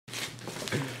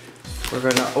We're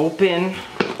gonna open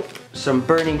some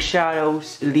Burning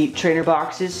Shadows Elite Trainer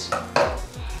boxes.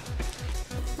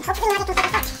 Hopefully we'll have it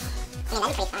from the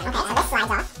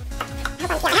front. I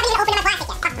mean, that'd be pretty fun. Okay, so this slides off. I haven't even opened my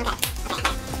plastic yet. Oh,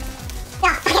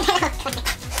 okay.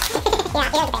 Yeah,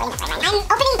 you don't get I'm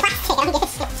opening plastic. I don't give a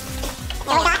shit.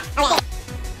 There we go. Okay.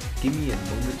 Give me a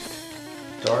moment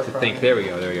Dark to think. There we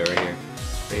go, right here. Right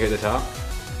here at the top.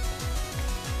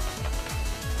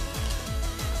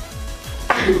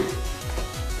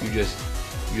 You just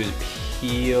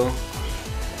peel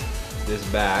this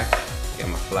back. Okay,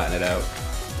 I'm gonna flatten it out.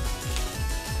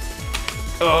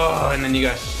 Oh, and then you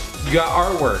got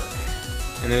artwork.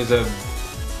 And there's a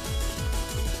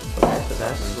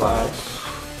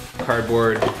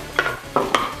cardboard.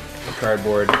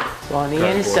 So on the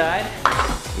inside,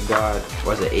 we got,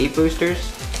 was it 8 boosters?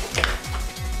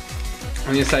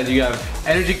 On the inside you have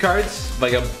energy cards,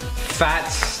 like a fat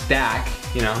stack,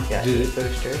 you know. Yeah, 8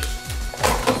 boosters.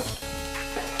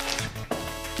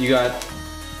 You got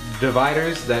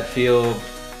dividers that feel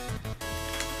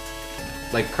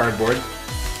like cardboard.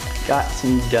 Got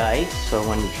some dice, so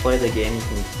when you play the game you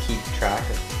can keep track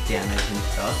of damage and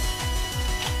stuff.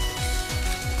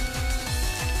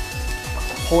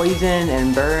 Poison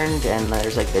and burned, and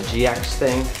there's like the GX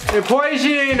thing. The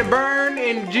poison and the burn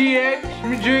and GX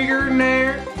jigger in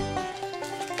there.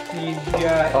 You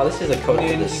got, Oh, this is a code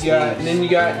for the sleeves. and then you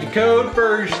got the code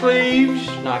for your sleeves.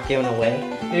 Not given away.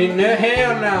 And the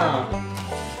hell no.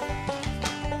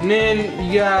 And then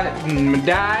you got my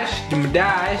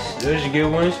dice, those are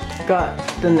good ones. Got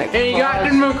the next. And you got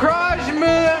the Macross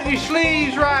your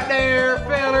sleeves right there,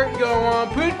 feller. Go on,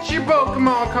 put your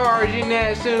Pokemon cards in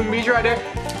that son-of-a-bitch right there.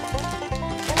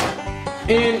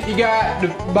 And you got the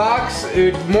box,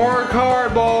 more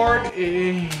cardboard.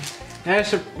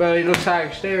 That's it looks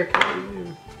like a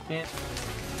staircase.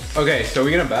 Okay, so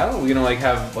we're gonna battle? We're gonna like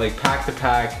have like pack to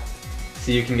pack,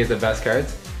 see who can get the best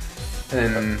cards,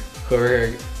 and then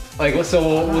whoever like so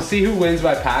we'll see who wins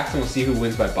by packs and we'll see who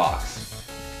wins by box.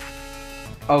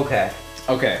 Okay.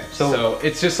 Okay, so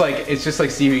it's just like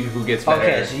see who gets better.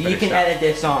 Okay, so you can edit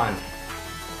this on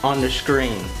the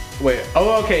screen. Wait.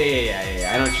 Oh, okay.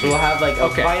 Yeah. I know what you So we'll mean. have like a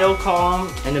vital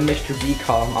column and a Mr. B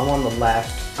column. I'm on the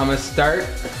left. I'm gonna start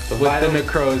with the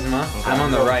Necrozma. Okay. I'm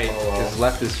on the right because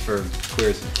left is for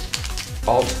clears.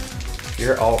 Alt.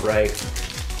 You're alt right.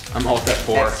 I'm alt at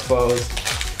 4. Exposed.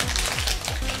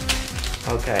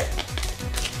 Okay.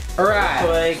 All right.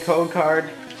 Play code card,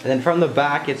 and then from the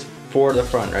back it's for the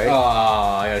front, right? Oh,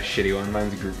 I got a shitty one.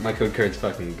 My code card's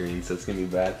fucking green, so it's gonna be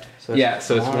bad. So yeah,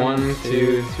 so it's 1,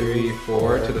 2, 3,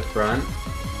 4 to the front.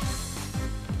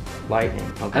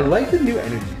 Lightning. Okay. I like the new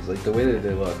energies, like the way that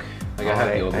they look. Like I have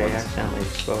the old I ones. accidentally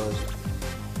exposed.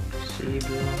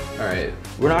 All right.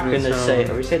 We're not gonna say.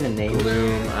 Are we saying the name?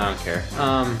 Bloom. I don't care.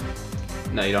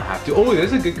 No, you don't have to. Oh,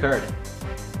 there's a good card.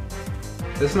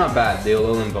 This is not bad. The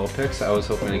Alolan Vulpix. I was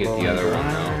hoping to get the other one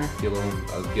though.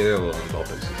 The other Alolan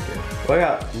Vulpix is good. We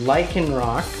got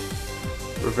Lycanroc,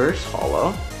 Reverse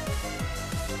Hollow,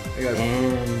 I got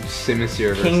and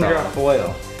Simisear Kingdra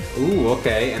foil. Ooh,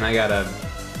 okay. And I got a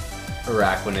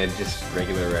Araquanid, just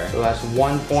regular rare. So that's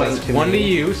 1 point So to one me. to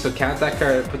you. So count that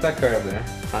card. Put that card up there.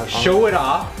 I'll- Show it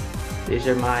off. These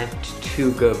are my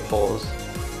 2 good pulls.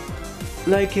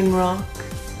 Lycanroc,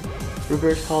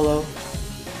 Reverse Hollow,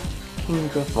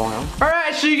 Kingdra foil. All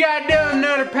right, so you got done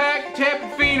another pack. Tapu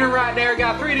Fini right there.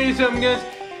 Got 3 days something guns.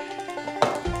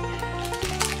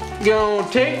 Gonna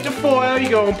take the foil, you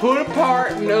gonna put it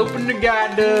apart and open the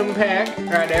goddamn pack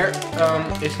right there.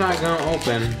 It's not gonna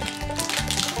open.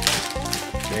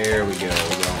 There we go.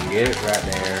 We're gonna get it right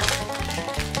there.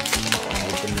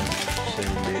 Open the son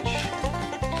of a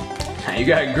bitch. Now you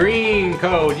got green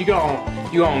code. You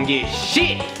gonna get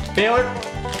shit, feller.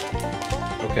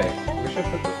 Okay. Where should I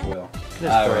put the foil?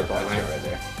 Right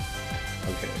there.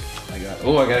 Okay. I got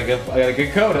a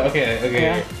good code.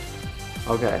 Okay.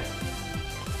 Okay.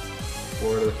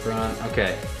 4 to the front.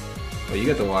 Okay. Well, you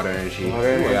got the water energy.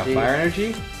 Water Ooh, I got energy. fire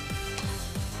energy.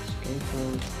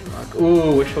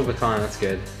 Ooh, wishful baton. That's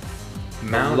good.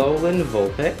 Mount. Alolan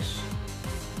Vulpix,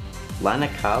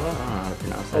 Lanakala, I don't know how to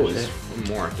pronounce that Oh, shit. it's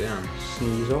more. Damn.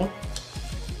 Sneasel,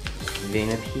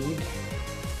 Venipede,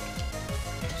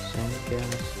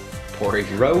 Sengas,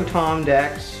 Porygon. Rotom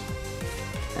Dex,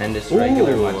 and this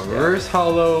regular Ooh, one. reverse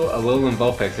hollow Alolan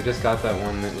Vulpix. I just got that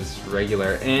one that was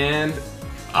regular, and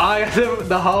I got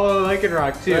the hollow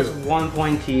Lycanroc too. That's 1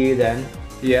 point to you then.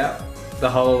 Yeah, the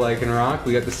hollow Lycanroc.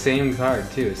 We got the same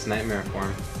card too. It's Nightmare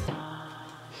form.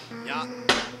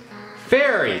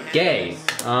 Very gay.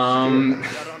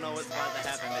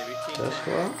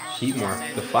 Sesquirrel.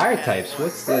 Heatmorph. The fire types.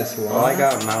 What's this one? Oh, I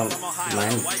got mine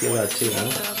feel that too,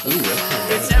 huh? Ooh,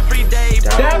 that's It's every day.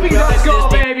 Dabbing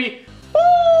Duskull, baby!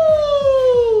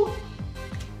 Woo!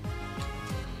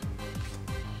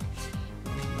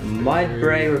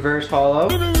 Mudbray reverse hollow.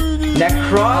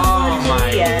 Necrozma. Oh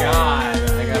my GX. god.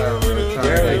 I got a Rotom.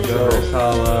 There we go. Reverse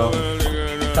hollow.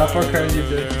 Top 4 cards you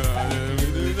did.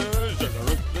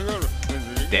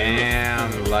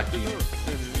 Damn, lucky.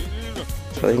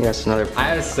 I think that's another. I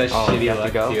have such Oh, you shitty have to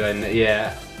luck go? too, and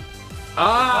yeah.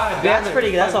 Ah, damn That's it. pretty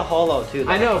good. That's a hollow too.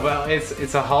 Though. I know, but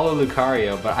it's a hollow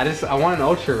Lucario, but I want an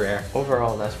ultra rare.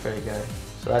 Overall, that's pretty good.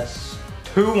 So that's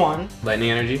 2-1. Lightning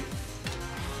energy.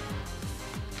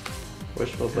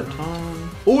 Wishful Baton.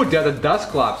 Ooh, the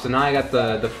Dusclops. So now I got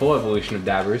the full evolution of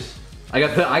Dabbers. I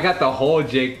got the whole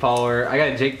Jake Paul. I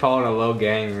got Jake Paul and a low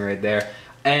gang right there.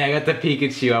 And I got the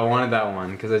Pikachu. I wanted that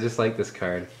one because I just like this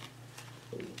card.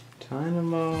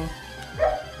 Dynamo.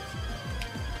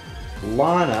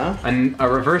 Lana. And a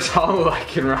reverse hollow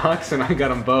Lycanrocs, and I got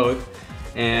them both.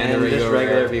 And a just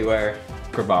regular rare Beware.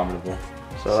 Crabominable.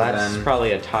 So that's then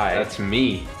probably a tie. That's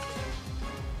me.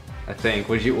 I think.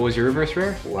 What was your reverse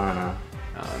rare? Lana.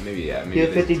 Maybe yeah. Maybe You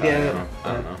it have is 50 a tie, damage.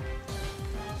 I don't know.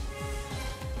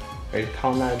 Are you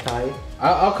calling that a tie?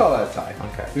 I'll call that a tie.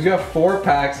 Okay. We've got 4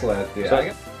 packs left. Yeah. So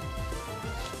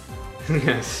It's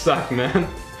gonna suck, man.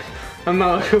 I'm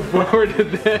not looking forward to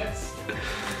this.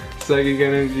 Psychic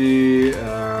energy.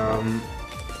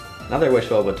 Another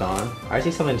Wishful Baton. I see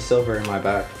something silver in my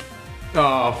back.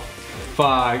 Oh,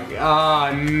 fuck.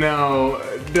 Oh, no.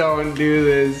 Don't do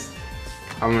this.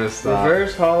 I'm gonna stop.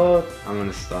 Reverse hollow I'm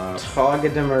gonna stop.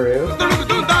 Togedemaru.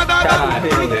 God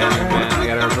damn it, man. I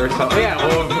gotta reverse hollow. Oh, yeah.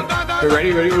 Oh,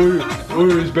 ready?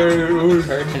 Oh, it's better. Oh,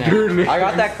 Turtonator. I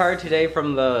got that card today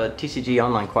from the TCG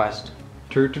Online Quest.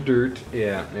 Dirt.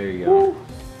 Yeah, there you go.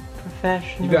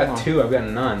 Professional. You got 2, I've got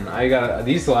none. I got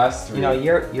these last 3. You know,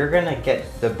 you're gonna get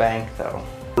the bank though.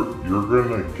 You're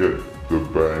gonna get the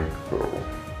bank though.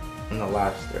 In the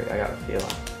last 3, I got a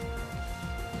feeling.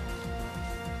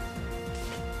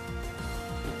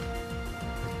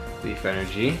 Leaf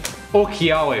energy. Oh,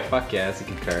 Kiawe. Fuck yeah, that's a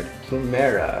good card.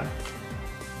 Chimera.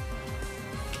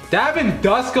 Dabbing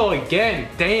Duskull again.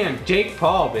 Damn, Jake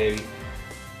Paul, baby.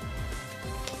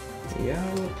 Yeah,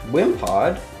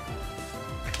 Wimpod.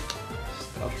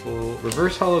 Stuffle.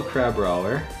 Reverse hollow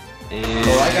Crabrawler. And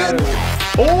Oh, I got it.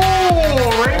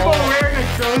 Oh, Rainbow Rare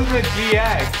Necrozma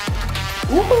GX.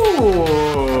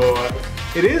 Ooh,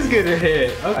 it is gonna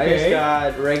hit. I just Okay.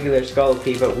 got regular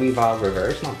Skullpea, but Weavile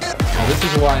reverse. Not bad. Now this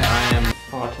is why I am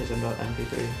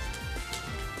Autism.mp3.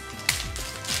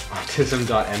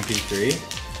 autism.mp3.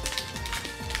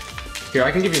 Here,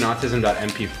 I can give you an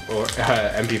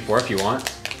autism.mp4 if you want.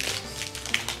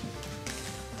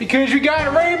 Because we got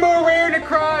a Rainbow Rare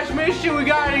Necross mission, we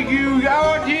gotta use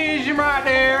autism right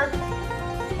there.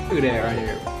 Look at that right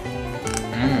here.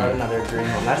 Got another green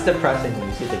one. That's depressing when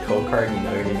you see the code card and you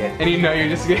know you're gonna get. And you know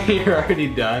you're already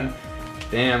done.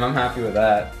 Damn, I'm happy with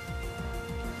that.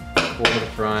 4 to the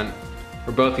front.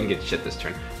 We're both gonna get shit this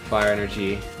turn. Fire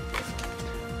energy.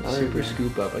 Another Super green.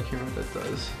 scoop up. I can't remember what that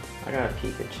does. I got a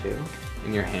Pikachu.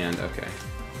 In your hand, okay.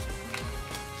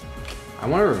 I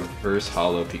want a reverse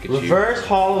hollow Pikachu. Reverse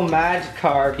hollow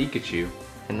Magikarp Pikachu.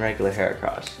 and regular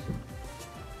Heracross.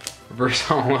 Reverse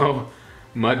hollow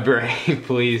Mudbray,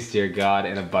 please, dear God,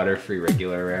 and a Butterfree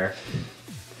regular rare.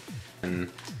 And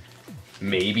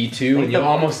maybe 2, and you'll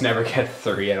almost never get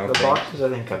 3, I don't The think. boxes I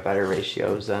think got better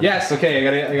ratios than. Yes, okay,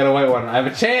 I got a white one. I have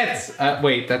a chance!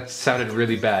 Wait, that sounded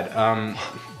really bad.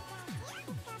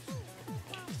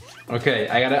 Okay,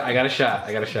 I got a shot.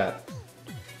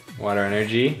 Water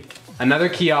energy. Another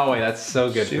Kiawe, that's so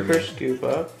good for Super me. scoop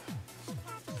up.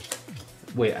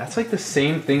 Wait, that's like the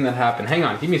same thing that happened. Hang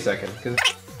on, give me a second. 'Cause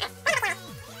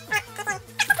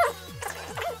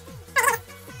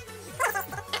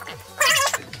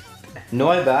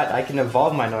Noibat, I can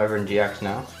evolve my Noivern GX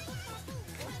now.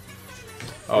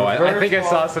 oh, I think I Reverse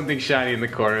saw wall. something shiny in the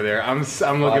corner there. I'm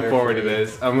looking forward to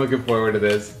this. I'm looking forward to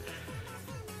this.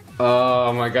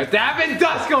 Oh my god. Dabbing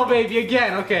Duskull, baby,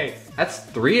 again. Okay, that's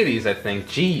 3 of these, I think.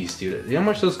 Jeez, dude. You know how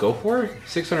much those go for?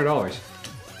 $600.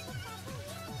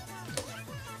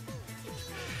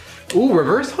 Ooh,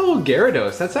 reverse hollow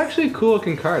Gyarados. That's actually a cool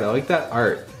looking card. I like that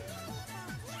art.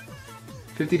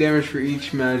 50 damage for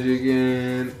each magic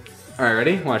and... Alright,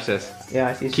 ready? Watch this. Yeah,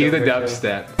 I see. Cue the silver, too.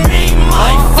 dubstep.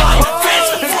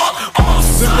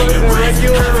 The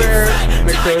regular rare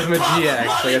Necrozma GX.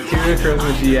 I got 2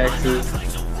 Necrozma GXs.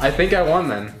 I think I won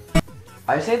then.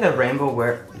 I say the rainbow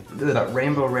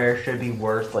rare should be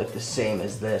worth like the same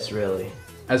as this, really.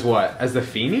 As what? As the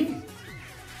Feeny?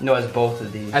 No, as both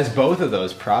of these. As both of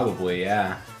those, probably,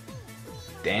 yeah.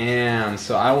 Damn,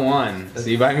 so I won. So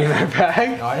you buy me that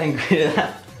bag? No, I didn't agree to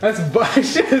that. I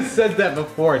should have said that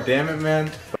before, damn it,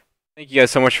 man. Thank you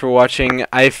guys so much for watching.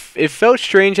 It felt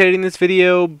strange editing this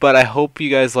video, but I hope you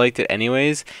guys liked it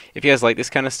anyways. If you guys like this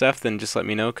kind of stuff, then just let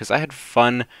me know, because I had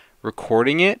fun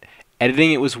recording it.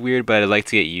 Editing it was weird, but I'd like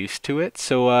to get used to it.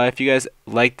 So if you guys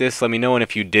like this, let me know, and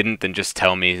if you didn't, then just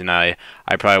tell me, and I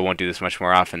probably won't do this much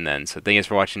more often then. So thank you guys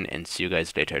for watching, and see you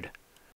guys later.